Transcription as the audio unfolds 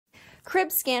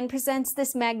CribScan presents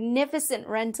this magnificent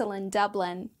rental in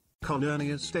Dublin.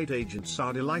 CONERNEY Estate Agents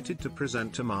are delighted to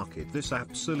present to market this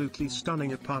absolutely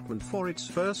stunning apartment for its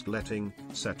first letting,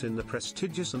 set in the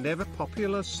prestigious and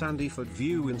ever-popular Sandyford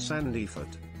view in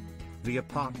Sandyford. The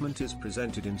apartment is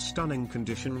presented in stunning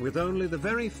condition with only the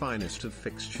very finest of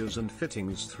fixtures and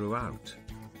fittings throughout.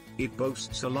 It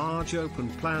boasts a large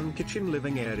open-plan kitchen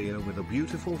living area with a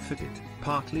beautiful fitted,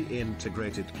 partly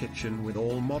integrated kitchen with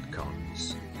all mod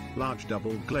cons. Large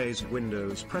double-glazed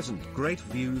windows present great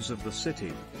views of the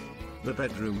city. The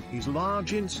bedroom is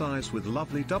large in size with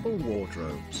lovely double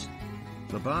wardrobes.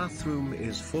 The bathroom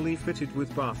is fully fitted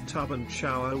with bathtub and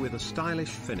shower with a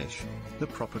stylish finish. The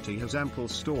property has ample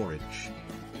storage.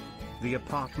 The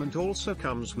apartment also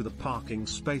comes with a parking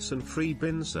space and free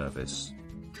bin service.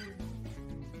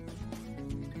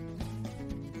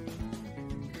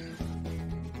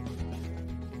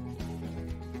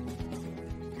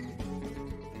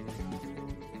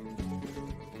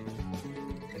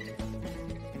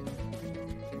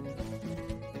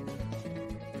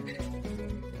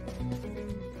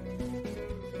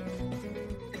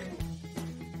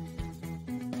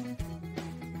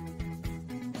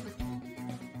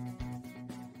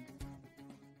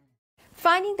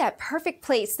 Finding that perfect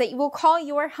place that you will call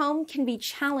your home can be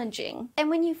challenging. And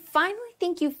when you finally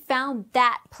think you've found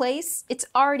that place, it's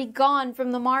already gone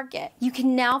from the market. You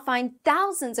can now find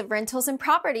thousands of rentals and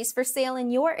properties for sale in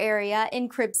your area in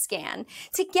CribScan.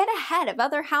 To get ahead of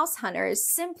other house hunters,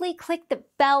 simply click the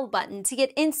bell button to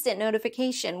get instant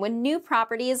notification when new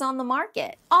property is on the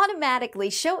market. Automatically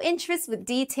show interest with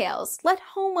details. Let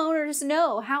homeowners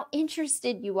know how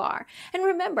interested you are. And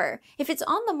remember, if it's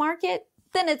on the market,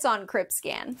 then it's on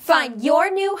CribScan. Find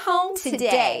your new home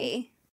today.